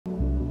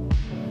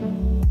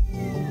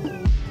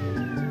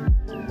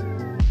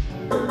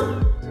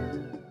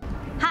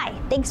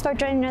Thanks for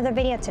joining another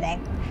video today.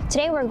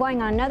 Today we're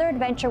going on another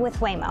adventure with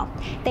Waymo.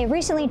 They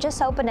recently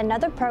just opened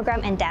another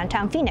program in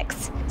downtown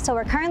Phoenix, so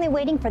we're currently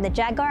waiting for the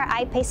Jaguar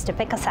I-Pace to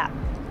pick us up.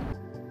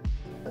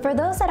 For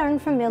those that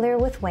aren't familiar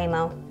with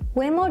Waymo,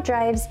 Waymo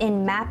drives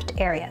in mapped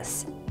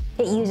areas.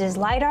 It uses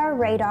lidar,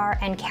 radar,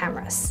 and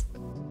cameras.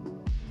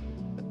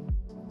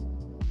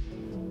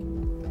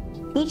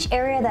 Each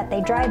area that they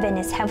drive in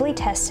is heavily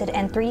tested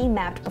and 3D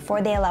mapped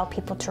before they allow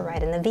people to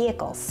ride in the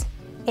vehicles.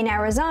 In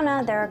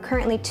Arizona, there are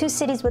currently 2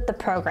 cities with the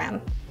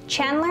program,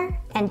 Chandler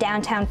and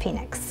downtown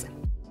Phoenix.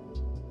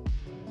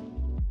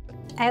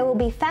 I will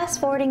be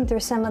fast forwarding through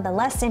some of the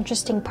less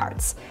interesting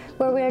parts,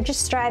 where we are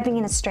just driving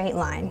in a straight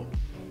line.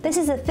 This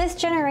is a 5th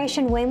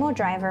generation Waymo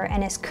driver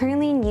and is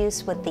currently in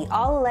use with the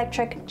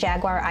all-electric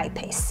Jaguar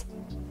I-Pace.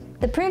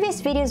 The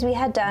previous videos we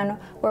had done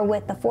were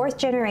with the 4th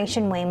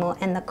generation Waymo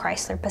and the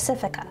Chrysler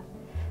Pacifica.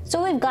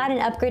 So we've got an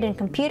upgrade in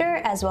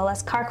computer as well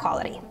as car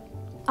quality.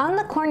 On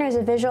the corner is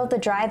a visual of the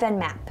drive and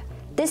map.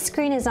 This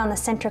screen is on the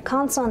center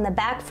console in the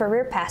back for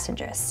rear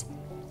passengers.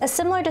 A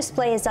similar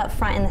display is up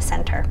front in the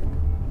center.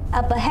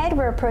 Up ahead,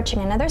 we're approaching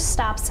another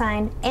stop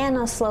sign, and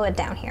I'll slow it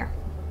down here.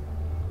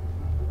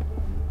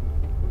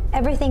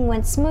 Everything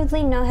went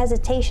smoothly, no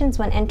hesitations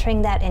when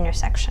entering that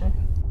intersection.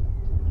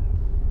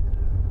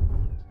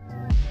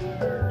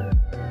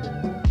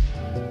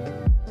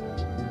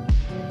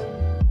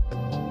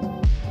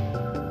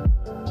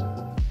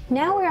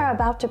 Now we are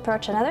about to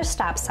approach another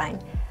stop sign,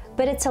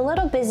 but it's a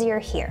little busier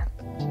here.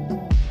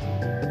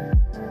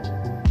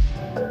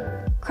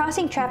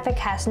 Crossing traffic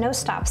has no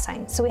stop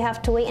sign, so we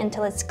have to wait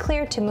until it's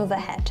clear to move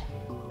ahead.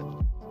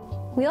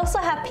 We also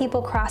have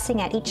people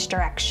crossing at each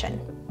direction.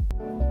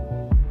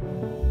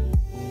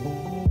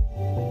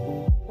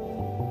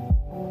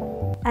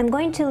 I'm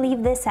going to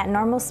leave this at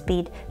normal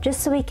speed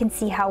just so we can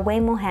see how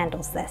Waymo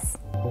handles this.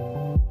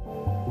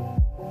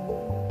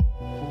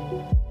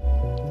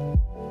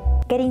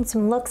 Getting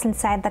some looks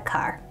inside the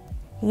car.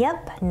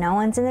 Yep, no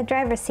one's in the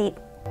driver's seat.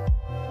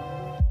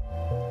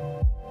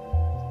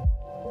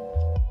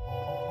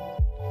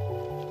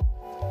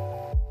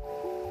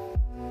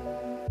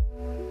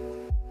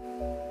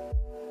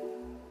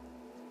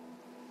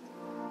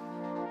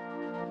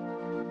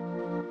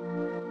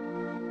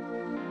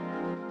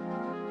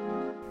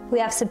 We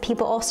have some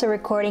people also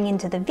recording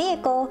into the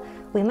vehicle.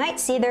 We might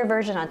see their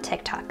version on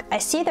TikTok. I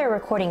see they're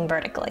recording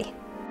vertically.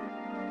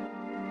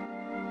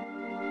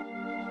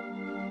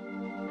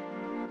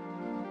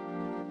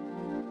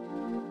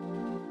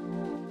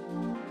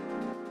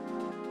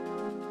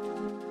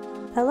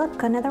 Oh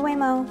look, another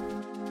Waymo.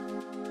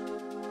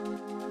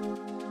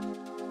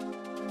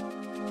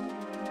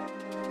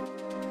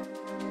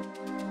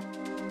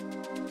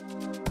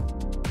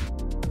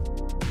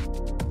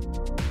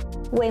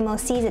 Waymo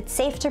sees it's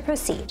safe to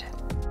proceed.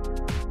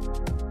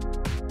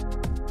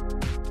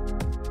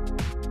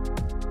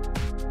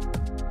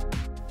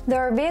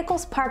 There are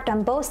vehicles parked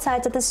on both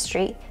sides of the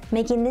street,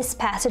 making this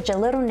passage a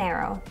little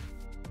narrow.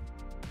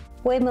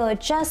 Waymo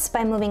adjusts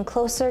by moving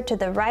closer to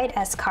the right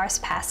as cars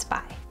pass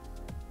by.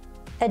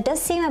 It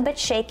does seem a bit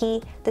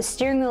shaky. The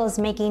steering wheel is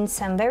making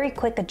some very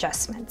quick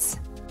adjustments.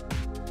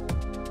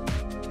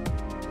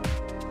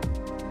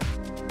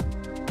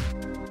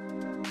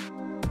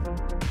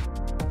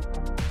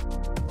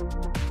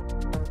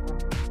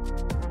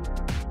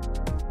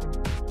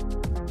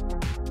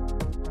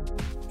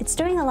 It's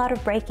doing a lot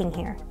of braking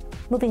here,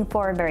 moving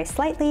forward very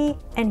slightly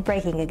and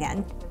braking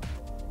again.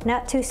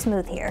 Not too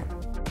smooth here.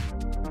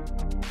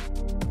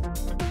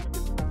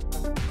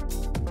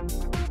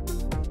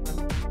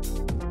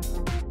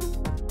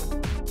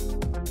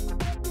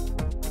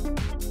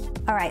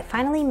 All right,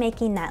 finally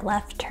making that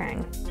left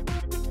turn.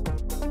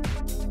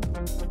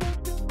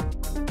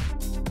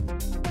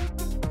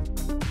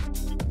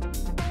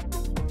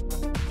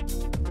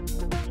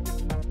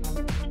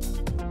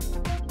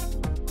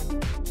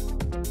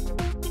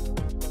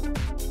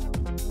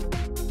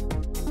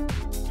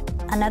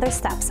 Another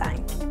stop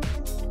sign.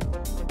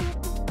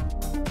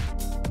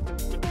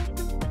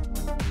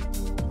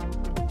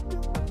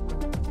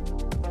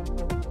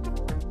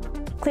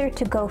 Clear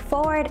to go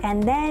forward,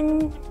 and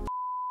then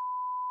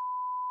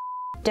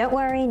don't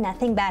worry,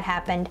 nothing bad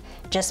happened,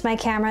 just my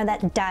camera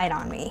that died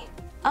on me.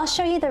 I'll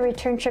show you the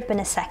return trip in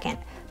a second,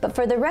 but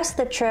for the rest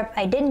of the trip,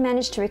 I did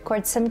manage to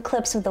record some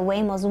clips of the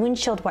Waymo's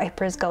windshield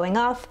wipers going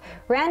off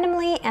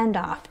randomly and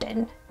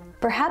often.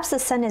 Perhaps the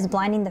sun is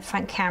blinding the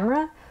front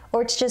camera,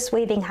 or it's just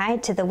waving hi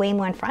to the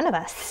Waymo in front of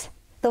us.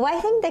 Though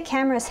I think the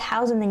camera is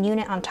housed in the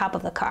unit on top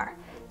of the car,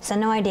 so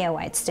no idea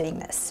why it's doing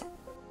this.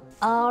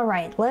 All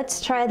right,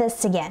 let's try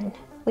this again.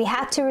 We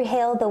have to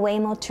hail the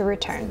Waymo to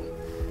return.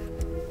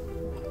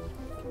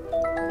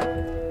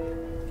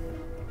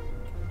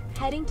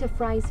 Heading to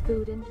Fry's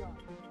Food and Drug.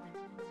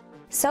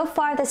 So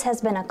far this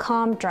has been a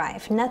calm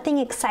drive. Nothing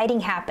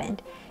exciting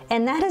happened,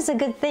 and that is a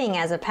good thing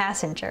as a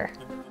passenger.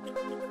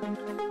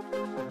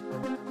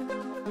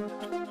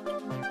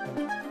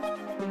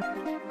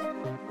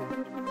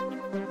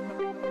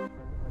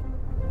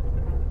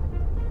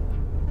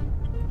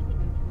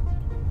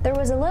 There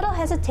was a little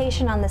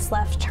hesitation on this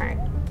left turn.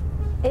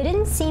 It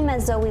didn't seem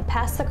as though we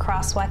passed the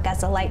crosswalk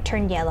as the light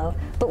turned yellow,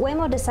 but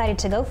Waymo decided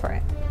to go for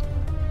it.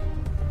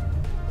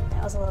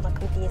 That was a little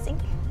confusing.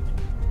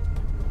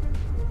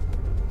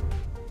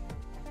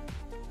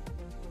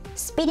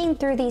 Speeding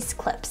through these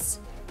clips.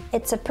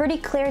 It's a pretty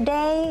clear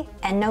day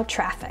and no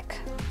traffic.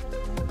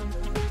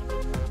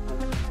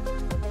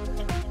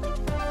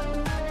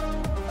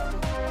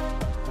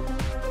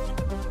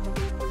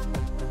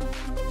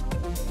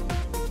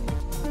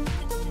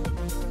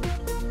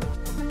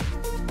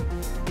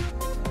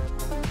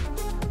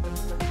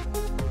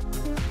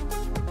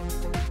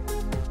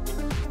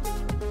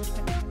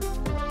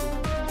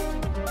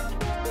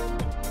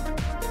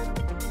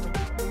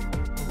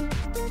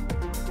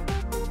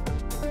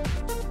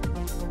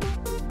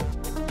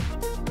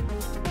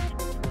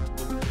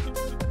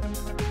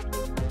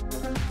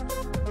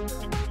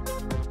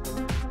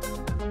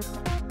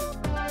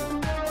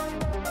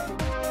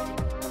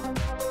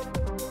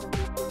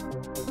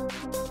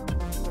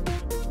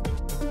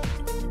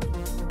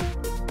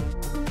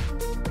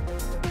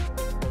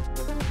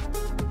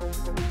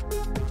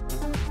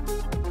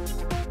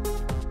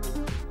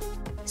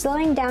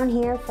 Slowing down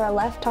here for a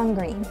left on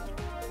green,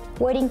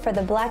 waiting for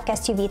the black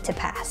SUV to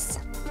pass.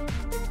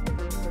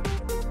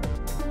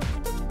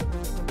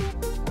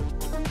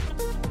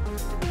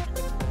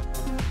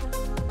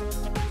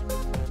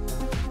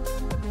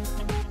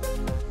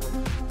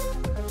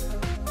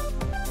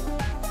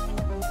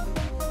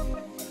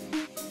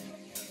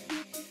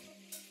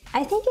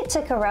 I think it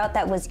took a route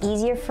that was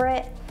easier for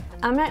it.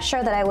 I'm not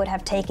sure that I would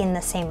have taken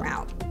the same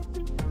route.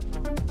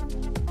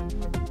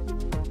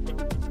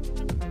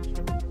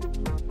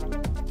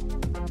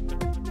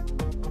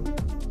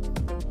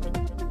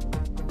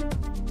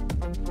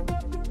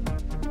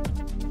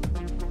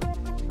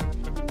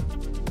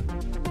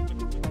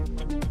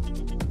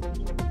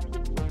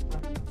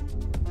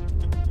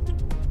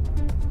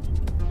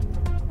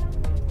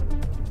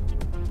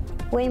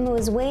 Waymo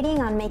is waiting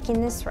on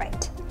making this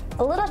right.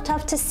 A little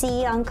tough to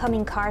see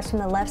oncoming cars from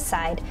the left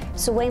side,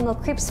 so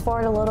Waymo creeps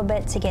forward a little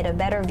bit to get a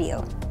better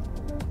view.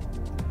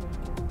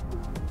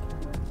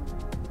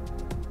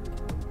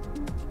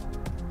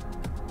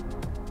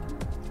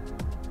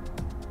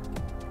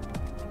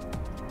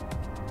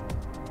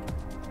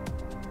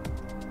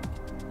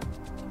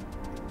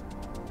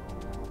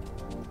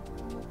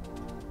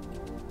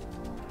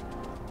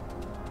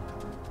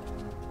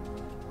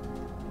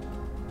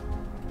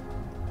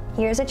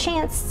 Here's a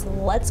chance,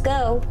 let's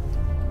go.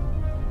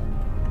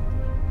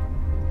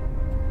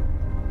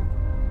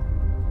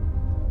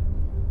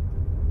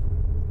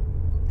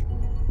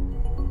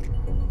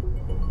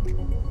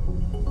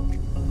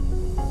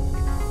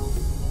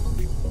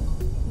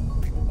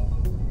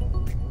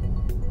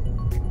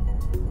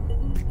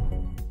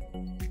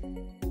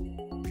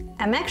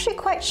 I'm actually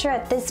quite sure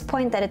at this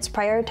point that it's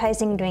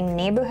prioritizing doing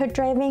neighborhood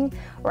driving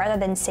rather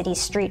than city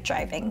street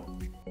driving.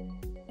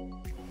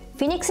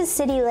 Phoenix's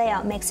city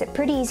layout makes it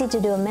pretty easy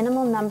to do a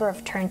minimal number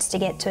of turns to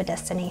get to a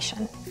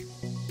destination.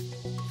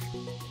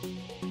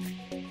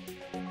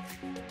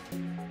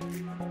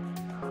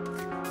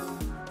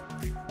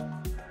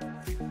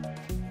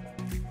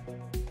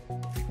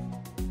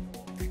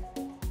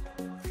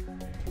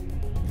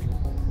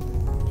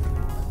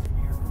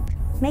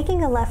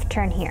 Making a left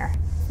turn here.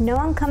 No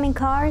oncoming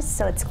cars,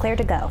 so it's clear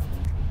to go.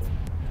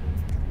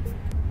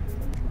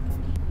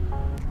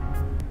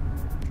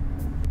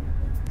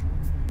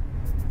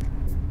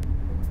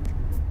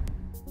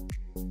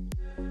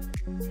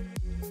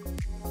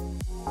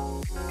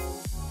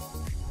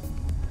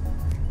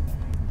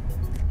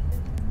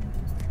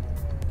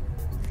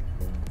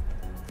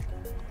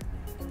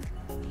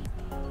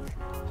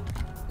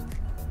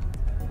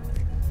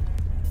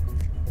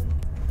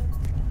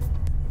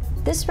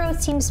 This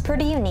road seems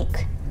pretty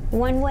unique.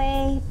 One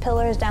way,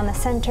 pillars down the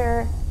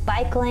center,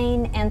 bike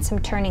lane, and some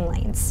turning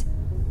lanes.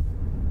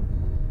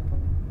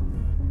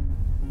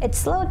 It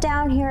slowed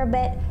down here a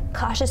bit,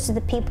 cautious to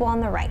the people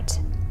on the right.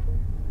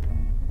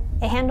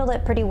 It handled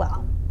it pretty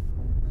well.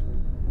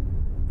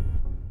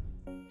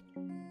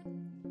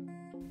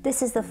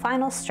 This is the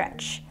final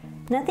stretch.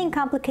 Nothing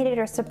complicated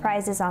or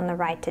surprises on the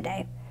ride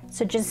today,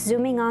 so just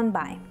zooming on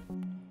by.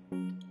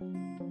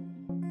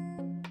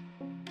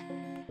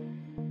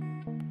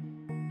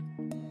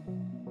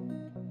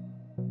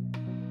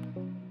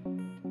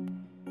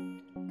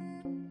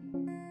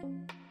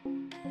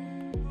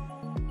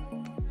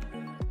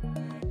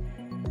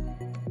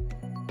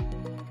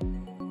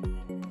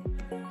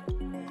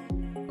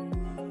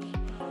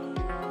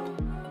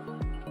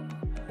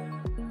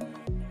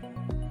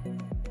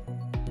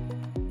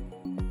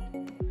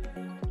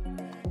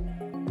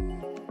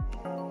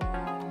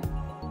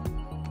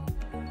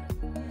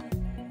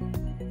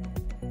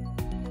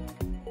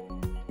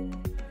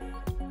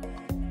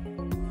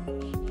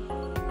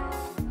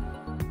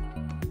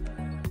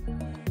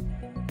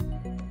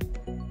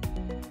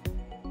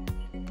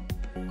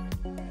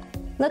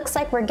 Looks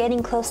like we're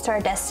getting close to our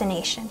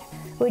destination.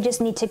 We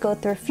just need to go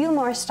through a few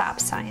more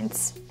stop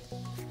signs.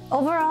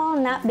 Overall,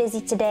 not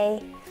busy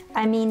today.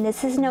 I mean,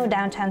 this is no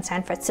downtown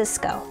San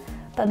Francisco,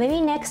 but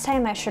maybe next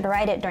time I should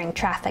ride it during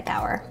traffic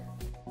hour.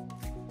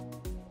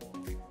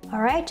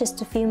 Alright,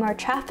 just a few more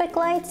traffic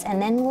lights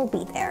and then we'll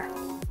be there.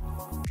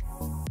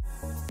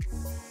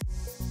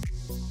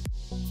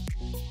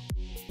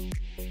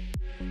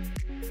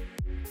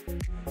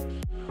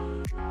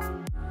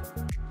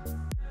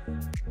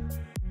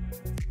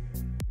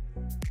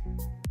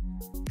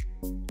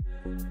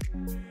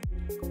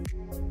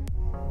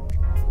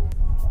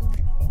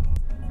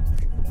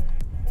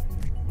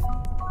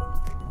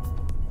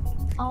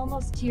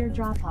 Almost to your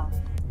drop-off.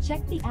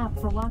 Check the app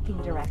for walking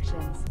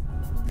directions.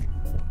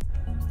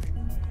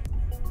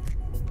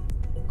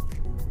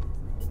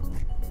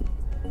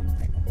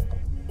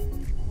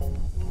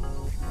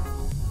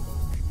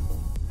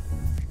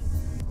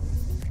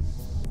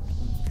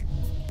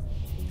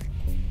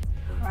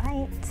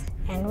 Alright,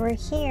 and we're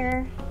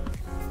here.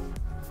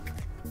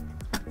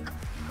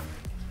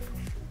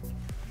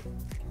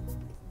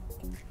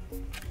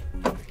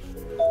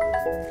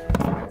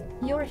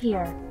 You're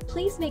here.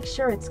 Please make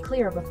sure it's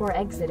clear before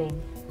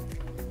exiting.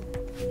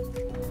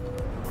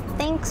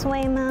 Thanks,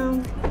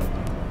 Waymo.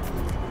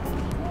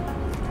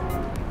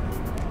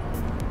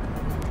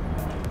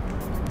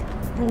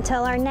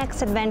 Until our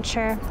next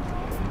adventure,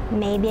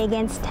 maybe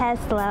against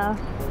Tesla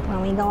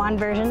when we go on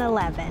version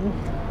 11.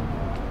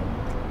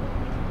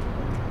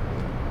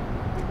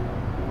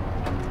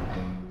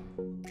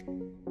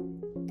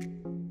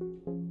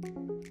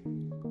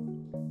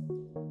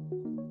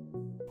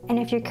 And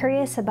if you're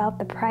curious about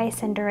the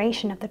price and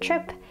duration of the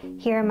trip,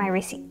 here are my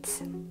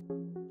receipts.